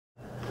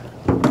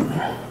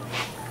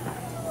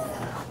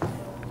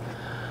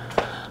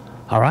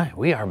All right,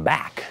 we are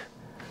back.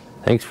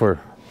 Thanks for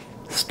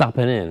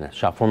stopping in at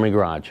Shop Foreman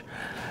Garage.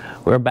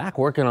 We're back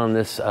working on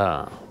this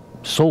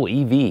Soul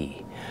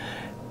EV,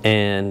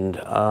 and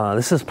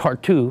this is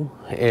part 2.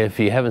 If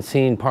you haven't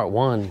seen part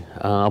 1,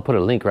 I'll put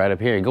a link right up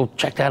here. Go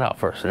check that out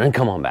first and then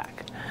come on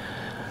back.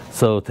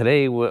 So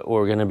today what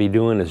we're going to be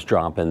doing is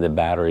dropping the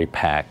battery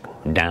pack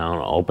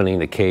down, opening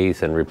the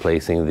case and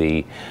replacing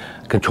the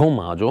control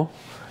module.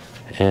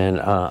 And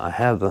I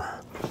have the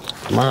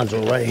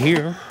module right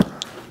here.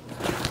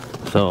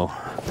 So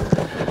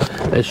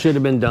it should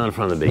have been done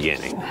from the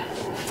beginning.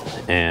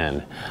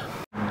 And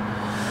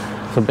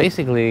so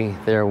basically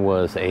there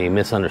was a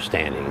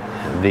misunderstanding.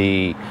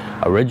 The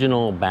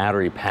original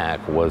battery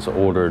pack was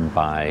ordered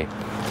by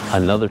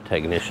another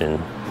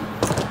technician,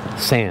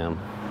 Sam,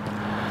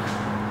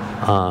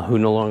 who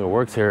no longer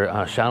works here.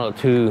 Shout out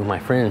to my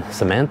friend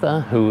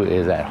Samantha, who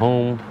is at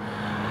home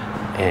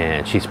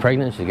and she's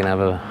pregnant. She's gonna have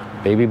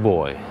a baby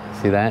boy.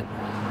 See that?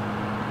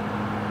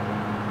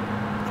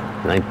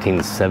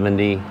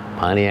 1970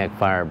 Pontiac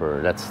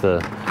Firebird. That's the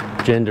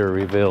gender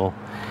reveal.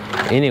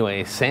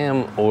 Anyway,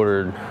 Sam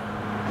ordered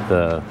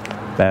the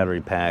battery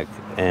pack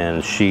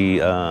and she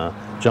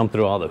jumped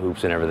through all the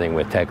hoops and everything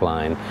with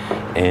Techline,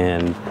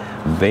 and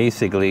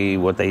basically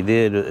what they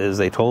did is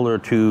they told her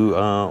to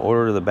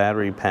order the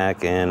battery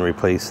pack and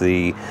replace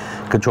the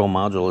control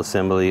module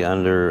assembly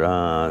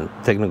under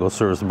Technical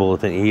Service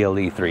Bulletin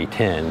ELE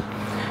 310.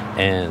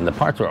 And the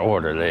parts were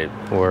ordered, they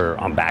were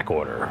on back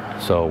order.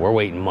 So we're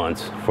waiting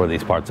months for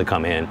these parts to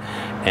come in.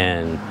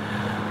 And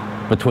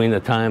between the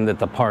time that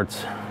the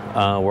parts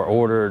were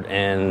ordered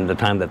and the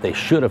time that they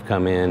should have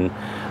come in,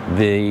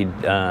 the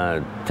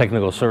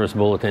Technical Service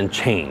Bulletin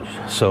changed.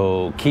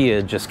 So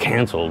Kia just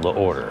canceled the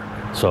order.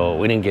 So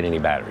we didn't get any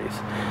batteries.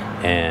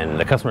 And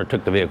the customer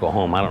took the vehicle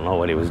home. I don't know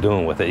what he was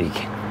doing with it. He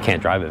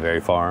can't drive it very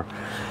far.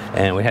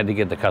 And we had to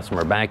get the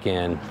customer back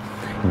in,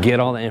 get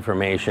all the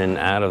information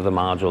out of the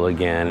module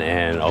again,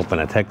 and open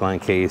a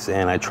Techline case.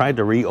 And I tried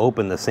to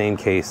reopen the same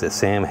case that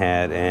Sam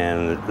had,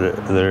 and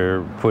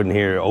they're putting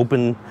here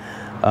open,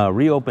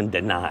 reopen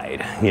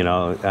denied. You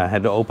know, I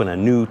had to open a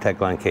new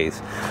Techline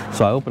case.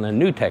 So I opened a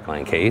new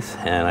Techline case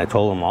and I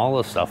told them all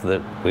the stuff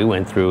that we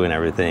went through and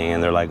everything,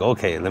 and they're like,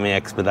 okay, let me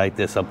expedite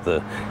this up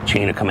the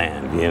chain of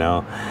command, you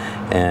know.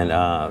 And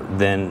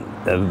then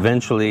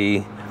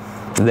eventually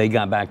they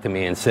got back to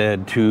me and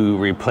said to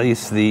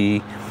replace the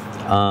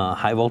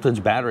high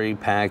voltage battery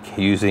pack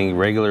using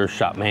regular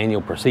shop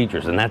manual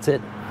procedures, and that's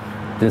it.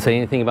 Didn't say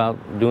anything about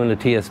doing the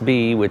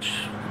TSB, which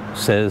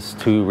says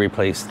to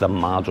replace the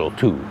module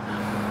too.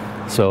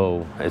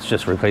 So it's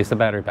just replace the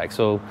battery pack.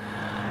 So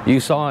you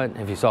saw it,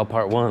 if you saw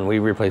part 1, we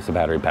replaced the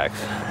battery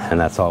packs, and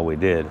that's all we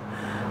did.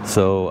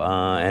 So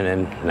and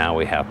then now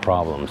we have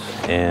problems,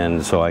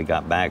 and so I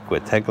got back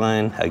with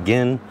Techline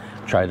again,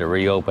 tried to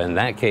reopen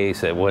that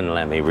case. It wouldn't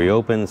let me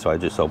reopen, so I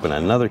just opened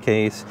another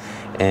case,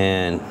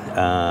 and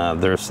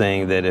they're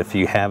saying that if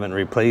you haven't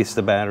replaced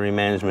the battery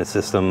management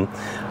system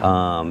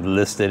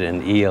listed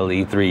in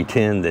ELE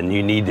 310, then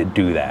you need to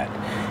do that,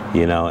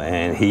 you know.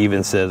 And he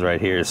even says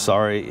right here,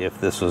 sorry if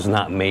this was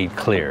not made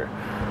clear.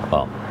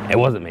 Well, it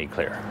wasn't made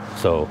clear.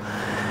 So,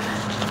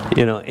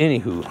 you know,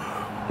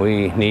 anywho,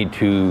 we need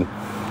to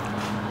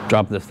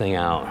drop this thing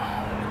out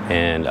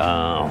and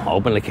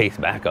open the case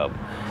back up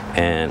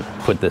and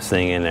put this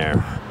thing in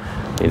there.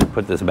 You need to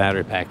put this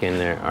battery pack in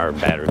there, or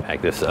battery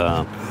pack, this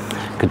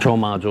control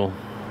module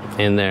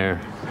in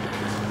there,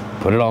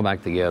 put it all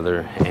back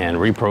together and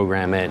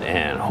reprogram it,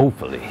 and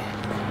hopefully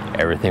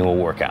everything will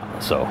work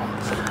out. So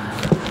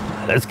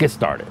let's get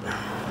started.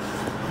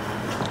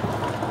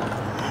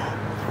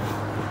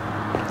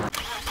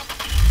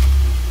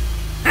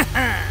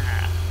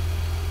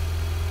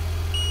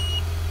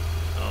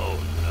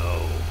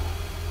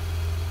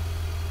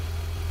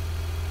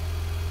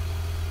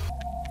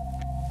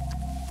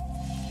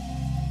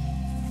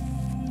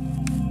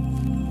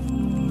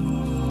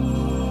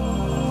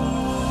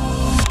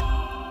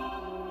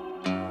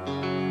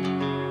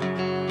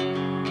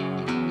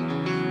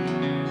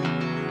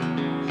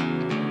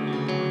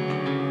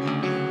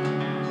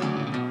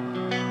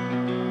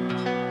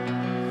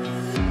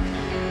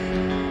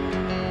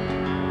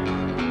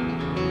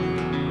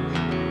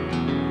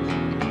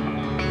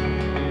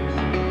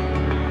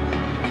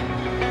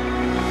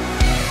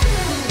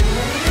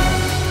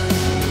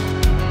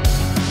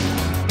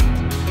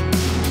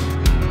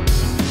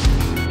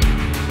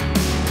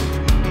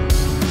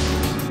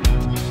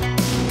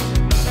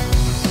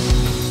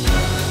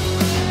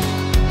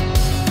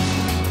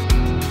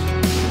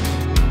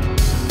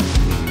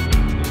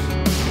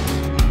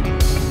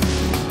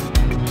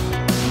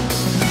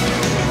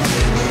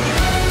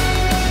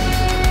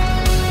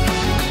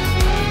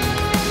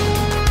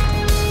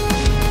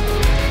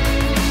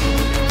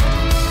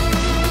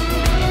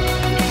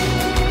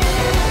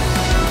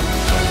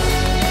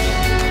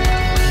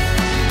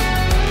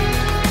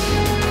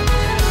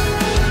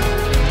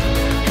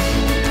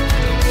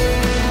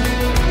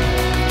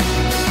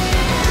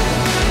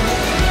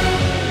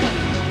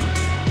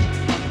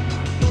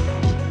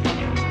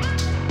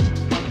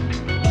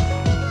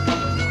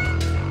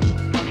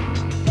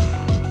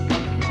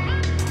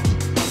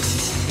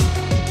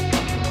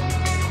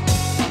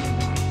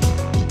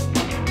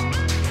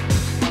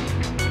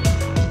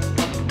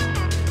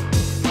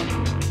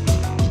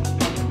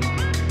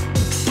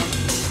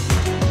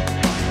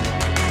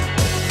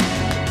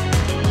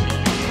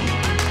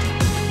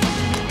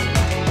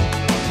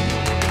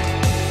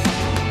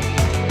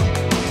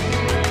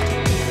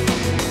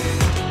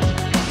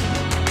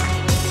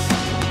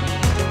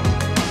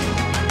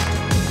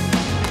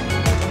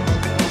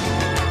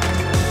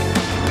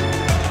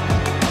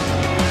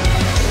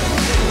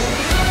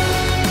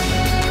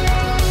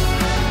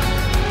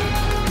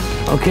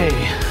 Okay,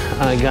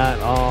 I got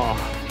all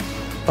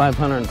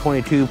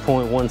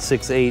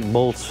 522.168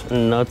 bolts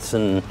and nuts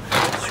and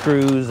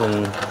screws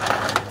and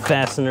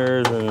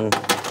fasteners and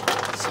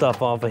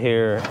stuff off of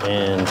here,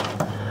 and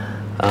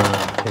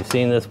you've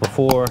seen this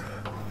before.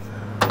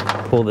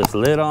 Pull this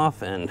lid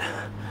off and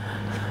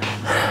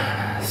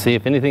see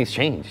if anything's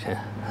changed.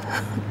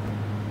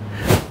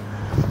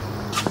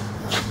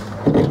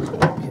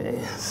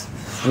 Okay,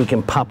 we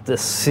can pop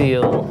this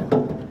seal.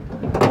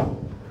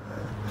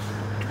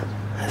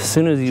 As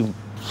soon as you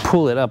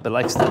pull it up, it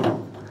likes to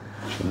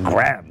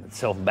grab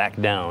itself back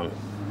down.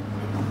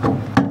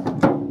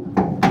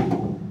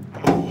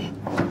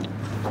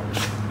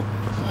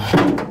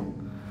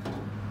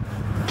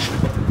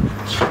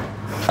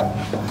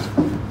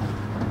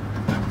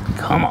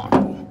 Come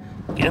on,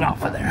 get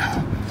off of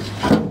there.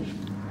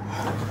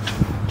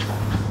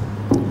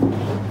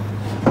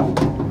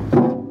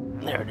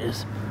 There it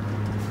is.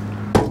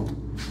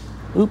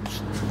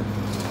 Oops.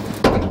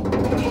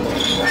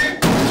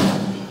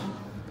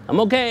 I'm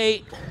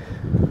okay.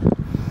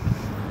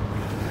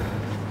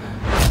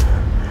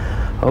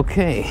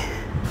 Okay,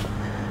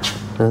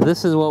 now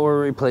this is what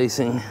we're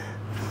replacing.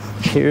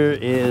 Here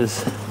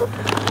is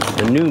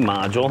the new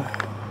module.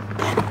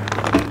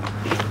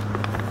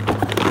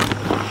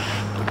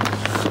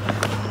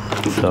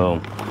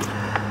 So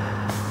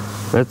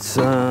let's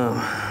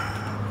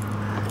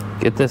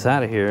get this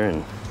out of here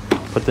and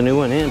put the new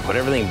one in, put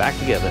everything back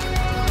together.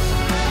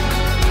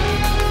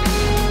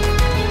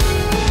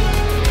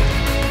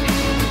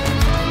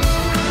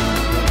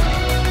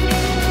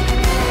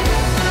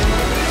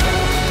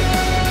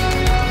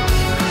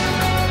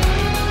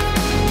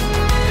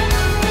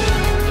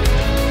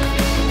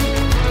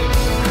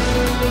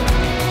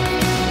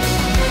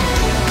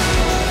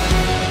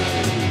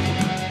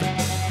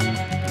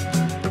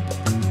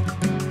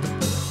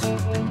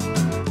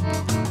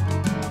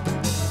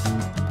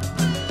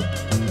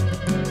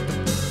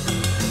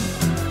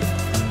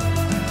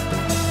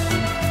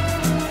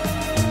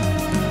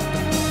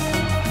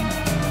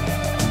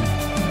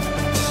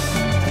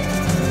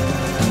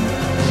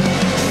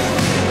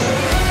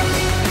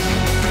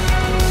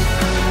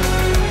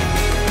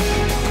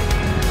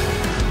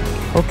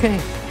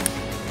 Okay,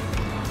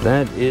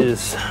 that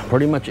is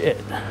pretty much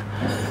it.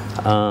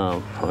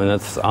 And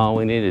that's all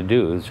we need to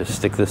do is just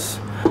stick this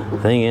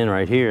thing in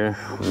right here,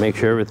 make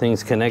sure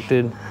everything's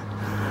connected.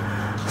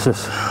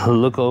 Just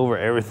look over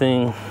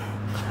everything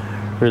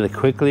really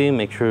quickly,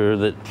 make sure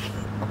that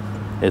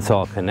it's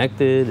all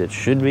connected. It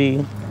should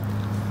be,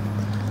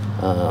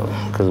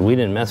 because we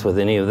didn't mess with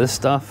any of this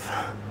stuff.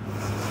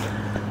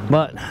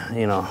 But,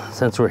 you know,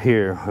 since we're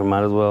here, we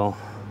might as well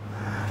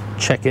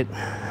check it.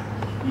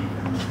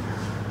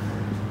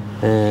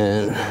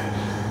 And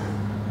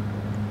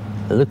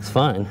it looks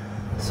fine.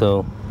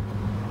 So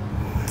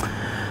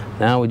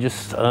now we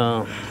just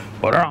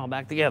put it all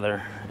back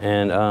together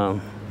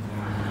and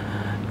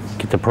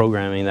get to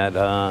programming that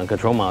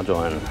control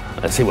module, and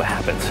let's see what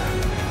happens.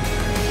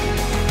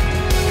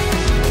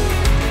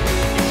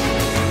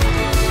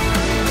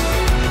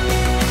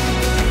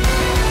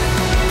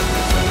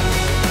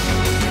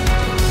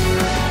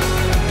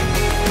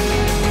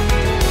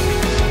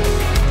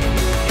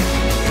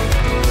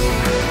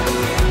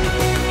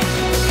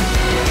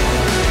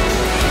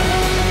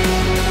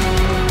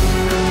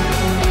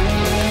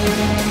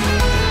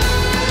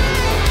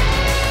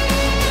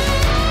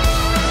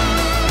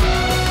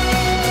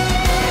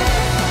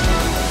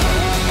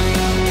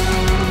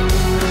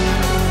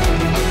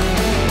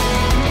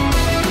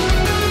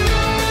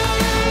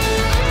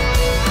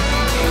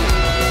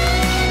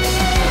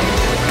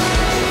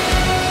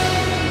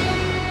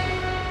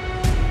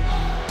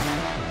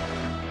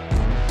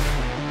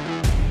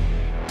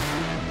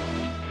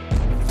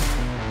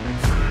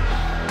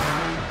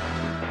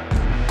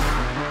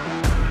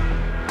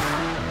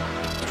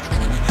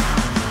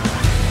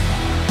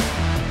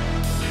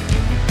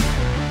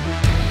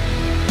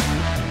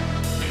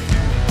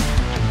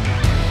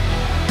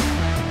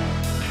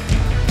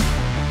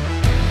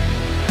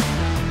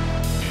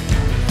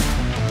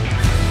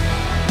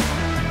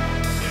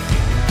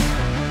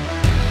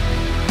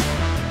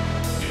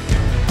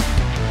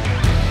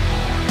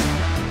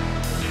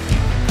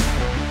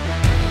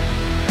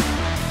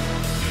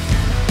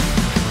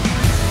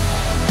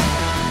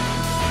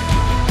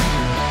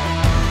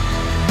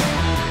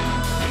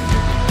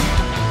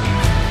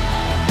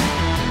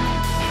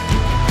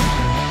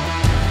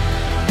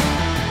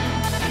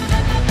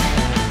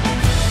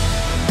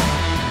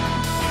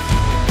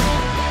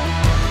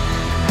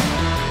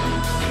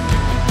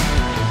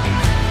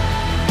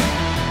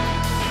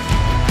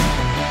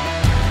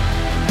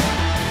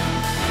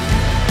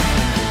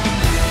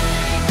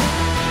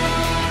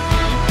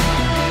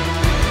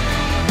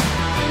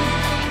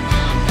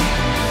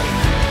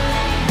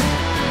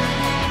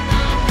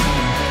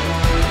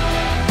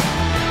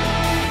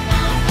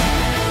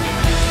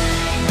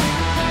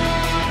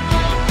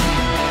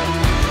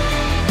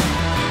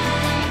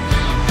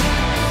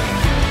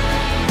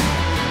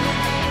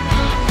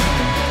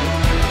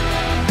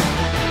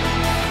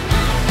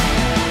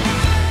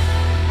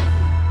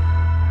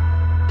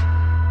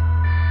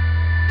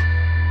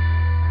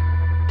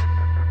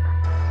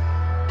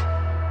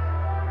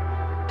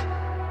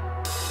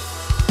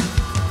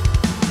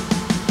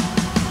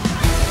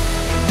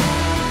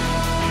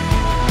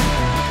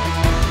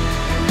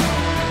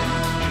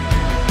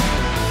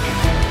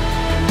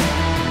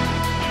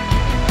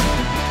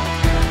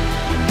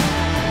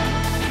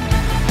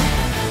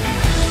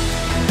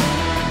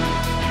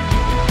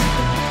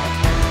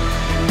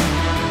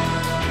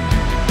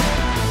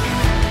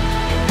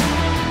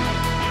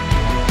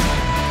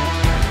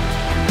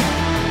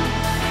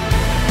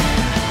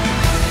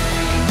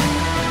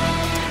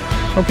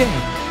 Okay,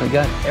 we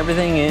got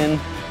everything in.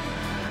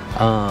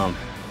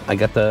 I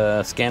got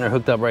the scanner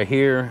hooked up right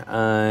here.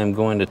 I'm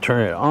going to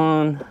turn it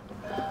on.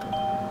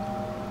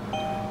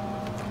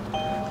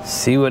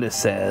 See what it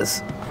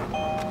says.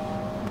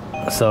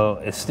 So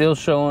it's still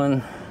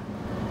showing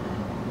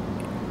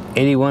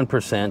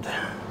 81%.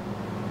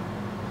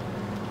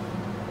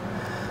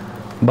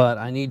 But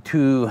I need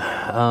to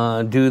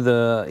do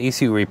the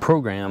ECU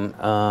reprogram,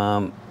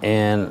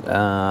 and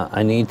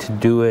I need to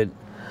do it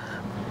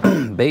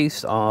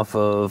based off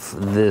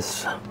of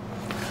this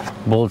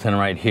bulletin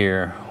right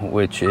here,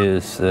 which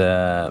is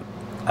ELE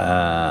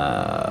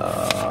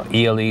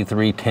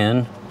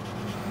 310.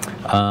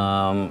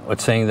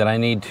 It's saying that I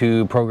need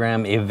to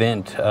program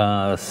event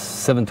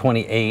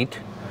 728,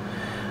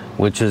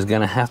 which is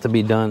going to have to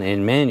be done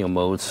in manual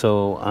mode.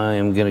 So I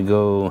am going to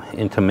go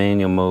into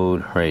manual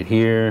mode right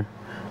here,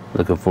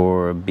 looking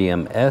for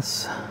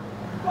BMS,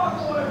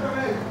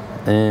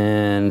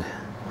 and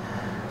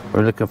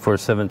we're looking for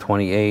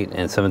 728,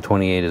 and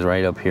 728 is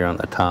right up here on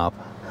the top.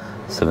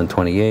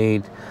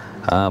 728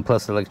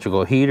 plus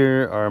electrical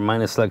heater or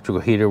minus electrical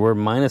heater. We're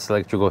minus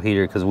electrical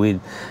heater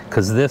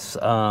because this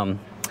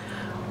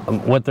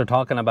what they're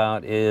talking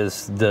about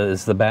is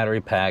does the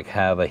battery pack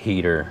have a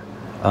heater,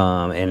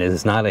 and it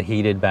is not a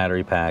heated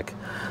battery pack.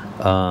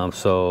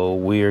 So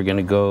we are going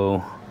to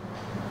go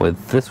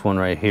with this one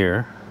right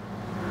here,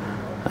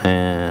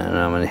 and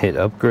I'm going to hit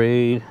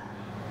upgrade,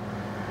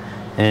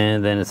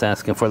 and then it's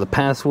asking for the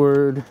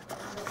password.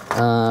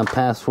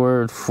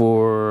 Password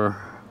for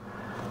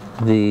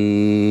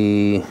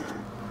the,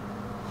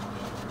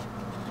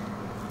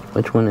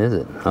 which one is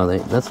it? Oh,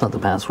 that's not the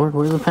password.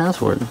 Where's the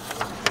password?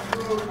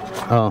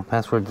 Oh,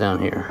 password's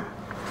down here.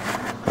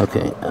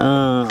 Okay.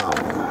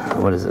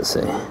 What does it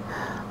say?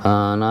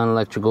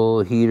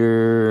 Non-electrical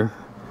heater.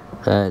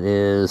 That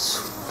is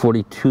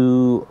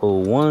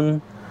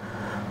 4201.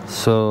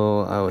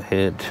 So I will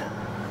hit,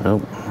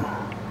 nope,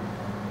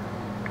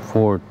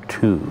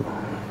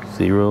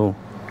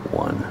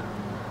 4201,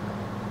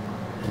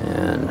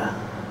 and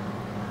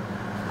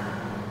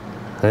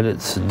let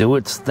it do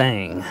its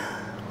thing.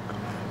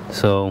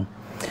 So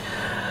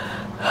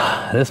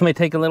this may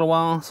take a little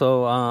while,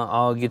 so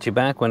I'll get you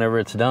back whenever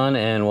it's done,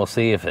 and we'll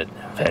see if it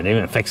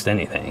even fixed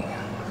anything.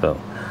 So,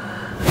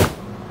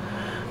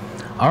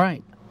 all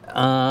right.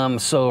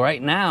 So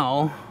right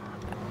now,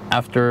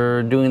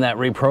 after doing that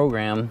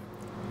reprogram,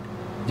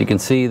 you can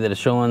see that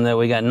it's showing that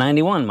we got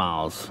 91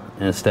 miles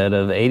instead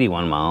of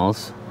 81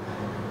 miles.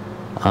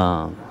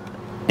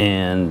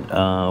 And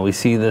we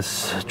see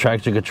this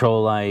traction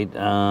control light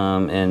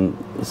and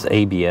this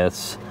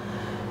ABS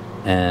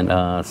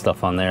and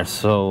stuff on there.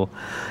 So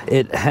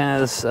it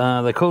has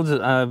the codes.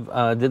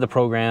 I did the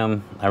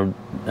program.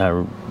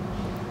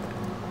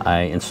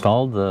 I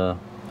installed the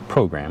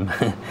program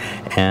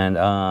and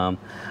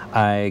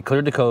I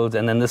cleared the codes,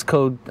 and then this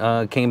code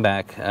came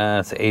back.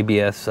 It's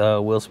ABS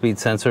wheel speed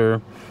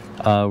sensor,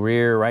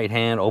 rear right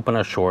hand open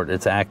or short.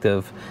 It's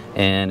active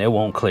and it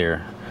won't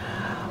clear.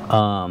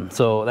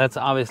 So that's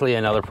obviously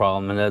another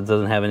problem, and that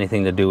doesn't have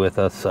anything to do with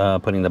us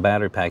putting the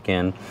battery pack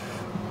in.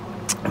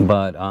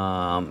 But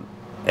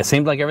it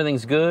seems like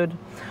everything's good.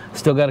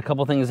 Still got a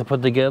couple things to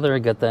put together. I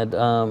got that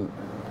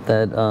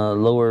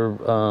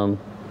lower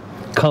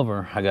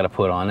cover I got to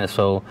put on it.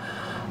 So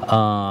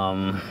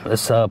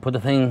let's put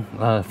the thing,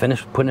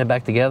 finish putting it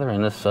back together,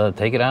 and let's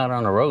take it out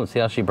on the road and see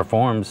how she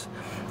performs.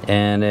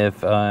 And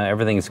if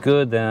everything's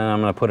good, then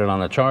I'm going to put it on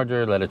the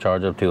charger, let it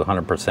charge up to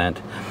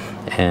 100%,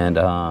 and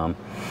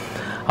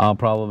I'll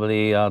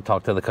probably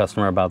talk to the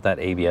customer about that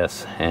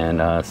ABS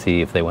and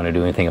see if they want to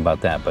do anything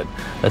about that. But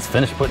let's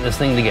finish putting this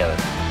thing together.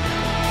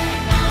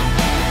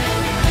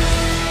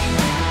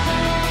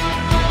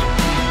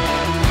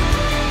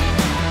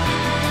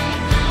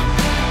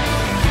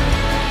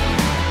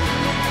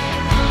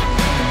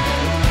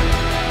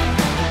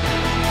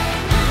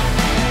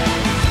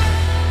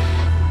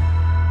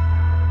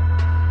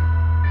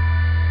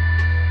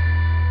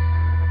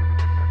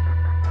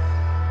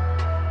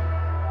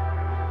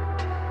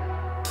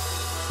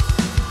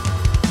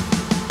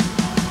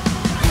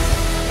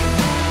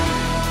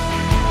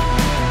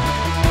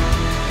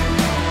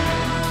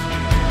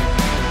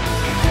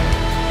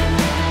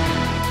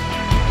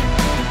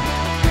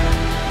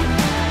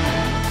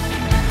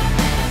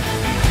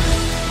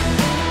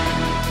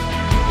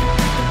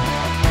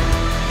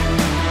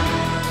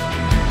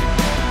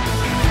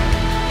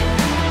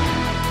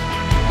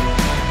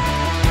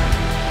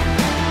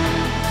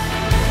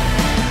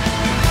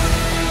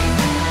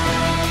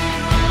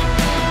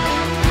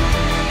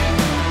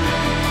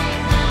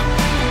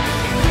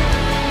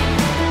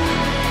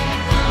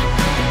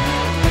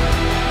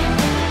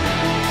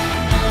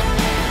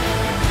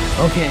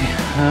 Okay,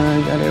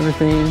 I got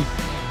everything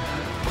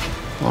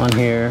on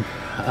here.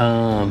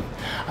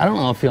 I don't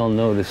know if y'all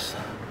notice,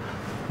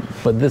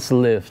 but this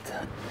lift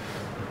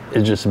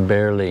is just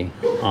barely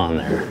on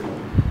there.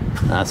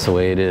 That's the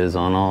way it is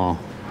on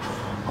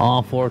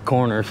all four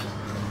corners.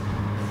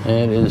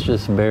 It is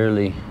just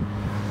barely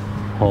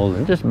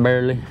holding, just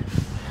barely.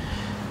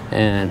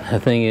 And the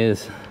thing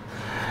is,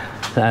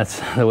 that's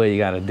the way you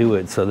got to do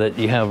it, so that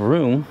you have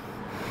room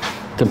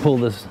to pull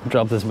this,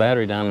 drop this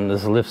battery down, and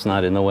this lift's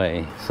not in the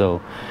way.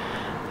 So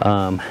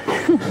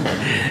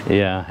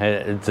yeah,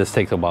 it just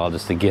takes a while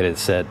just to get it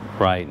set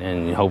right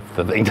and hope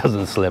the thing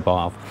doesn't slip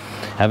off.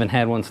 Haven't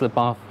had one slip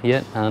off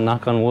yet,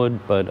 knock on wood,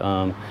 but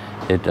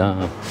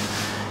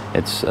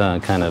it's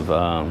kind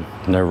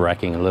of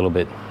nerve-wracking a little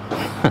bit.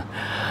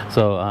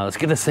 So let's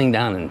get this thing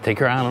down and take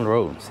her out on the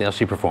road, see how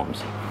she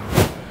performs.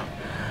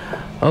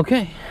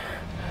 Okay,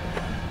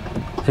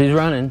 she's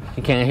running.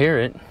 You can't hear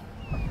it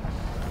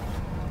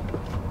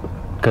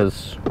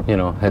because, you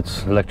know,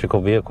 it's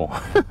electrical vehicle.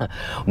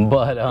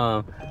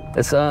 But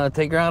let's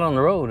take her out on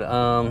the road,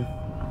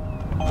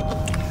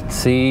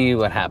 see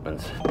what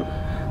happens.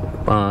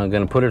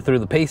 Gonna put her through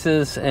the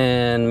paces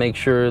and make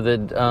sure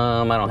that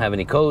I don't have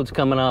any codes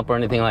coming up or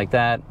anything like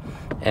that,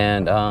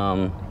 and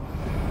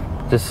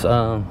just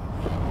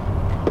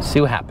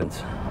see what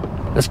happens.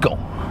 Let's go.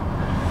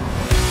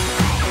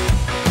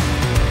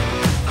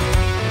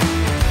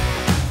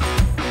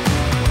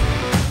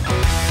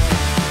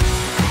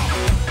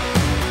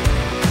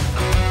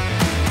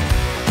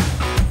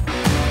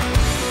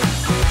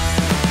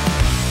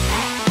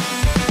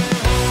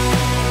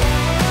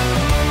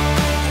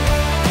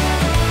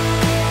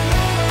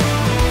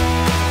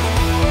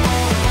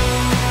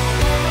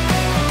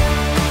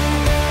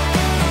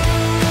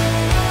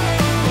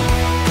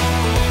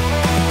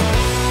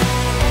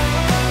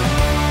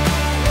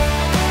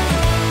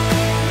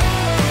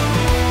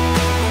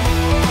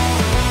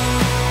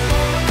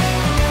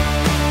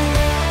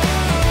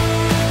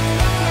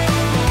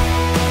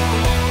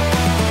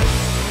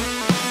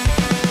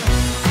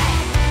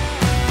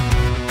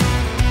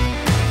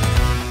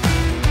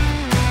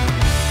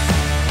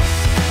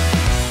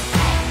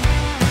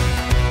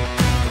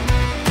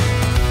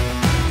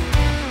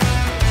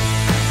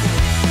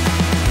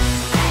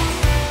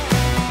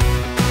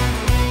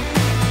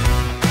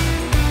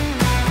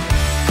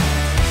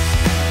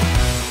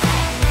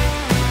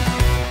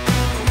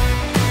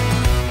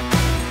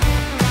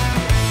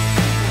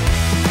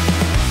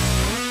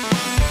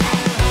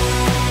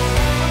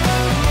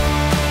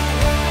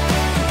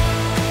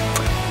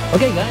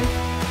 Okay guys,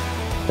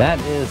 that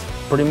is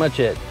pretty much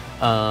it.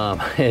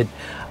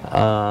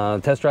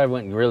 Test drive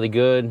went really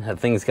good. The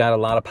thing's got a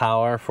lot of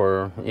power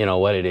for, you know,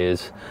 what it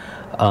is.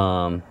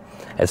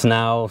 It's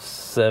now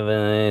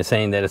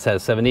saying that it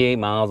has 78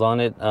 miles on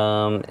it,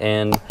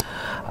 and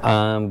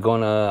I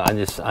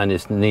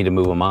just need to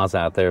move a miles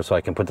out there so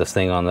I can put this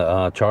thing on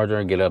the charger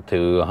and get up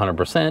to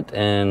 100%.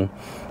 And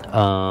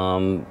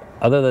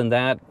other than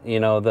that, you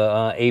know,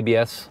 the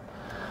ABS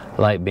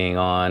light being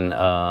on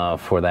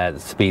for that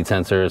speed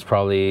sensor is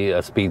probably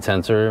a speed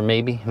sensor,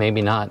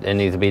 maybe not. It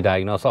needs to be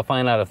diagnosed. I'll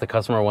find out if the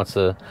customer wants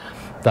to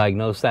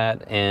diagnose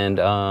that, and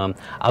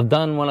I've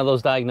done one of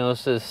those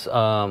diagnostics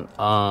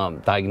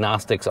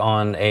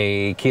on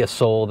a Kia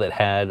Soul that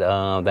had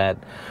that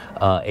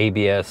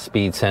ABS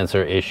speed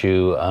sensor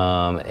issue,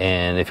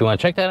 and if you want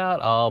to check that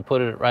out, I'll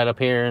put it right up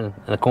here in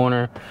the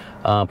corner,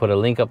 put a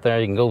link up there.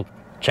 You can go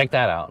check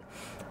that out.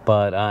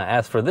 But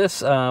as for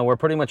this, we're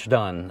pretty much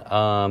done.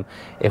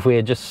 If we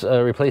had just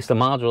replaced the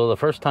module the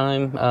first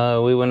time,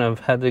 we wouldn't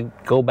have had to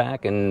go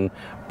back and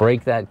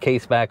break that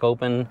case back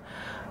open.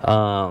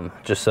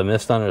 Just a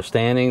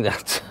misunderstanding.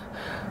 That's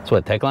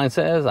what Techline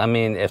says. I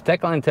mean, if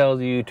Techline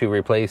tells you to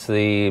replace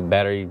the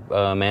battery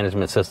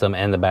management system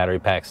and the battery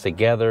packs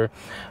together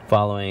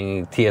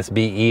following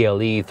TSB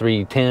ELE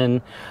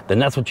 310, then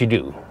that's what you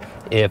do.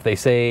 If they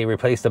say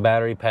replace the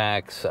battery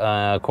packs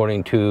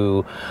according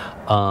to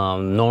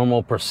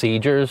normal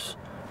procedures,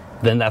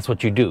 then that's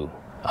what you do.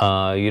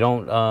 You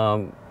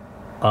don't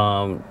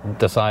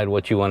decide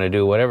what you want to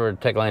do. Whatever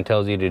Techline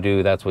tells you to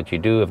do, that's what you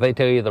do. If they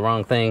tell you the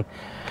wrong thing,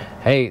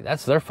 hey,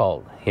 that's their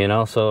fault, you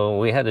know. So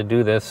we had to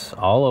do this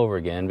all over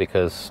again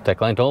because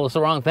Techline told us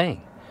the wrong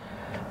thing,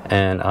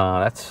 and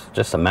that's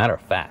just a matter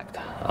of fact.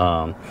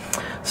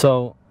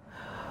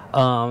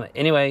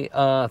 Anyway,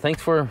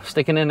 thanks for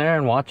sticking in there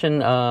and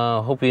watching.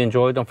 Hope you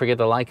enjoyed. Don't forget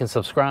to like and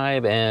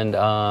subscribe, and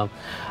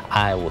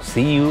I will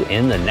see you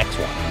in the next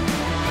one.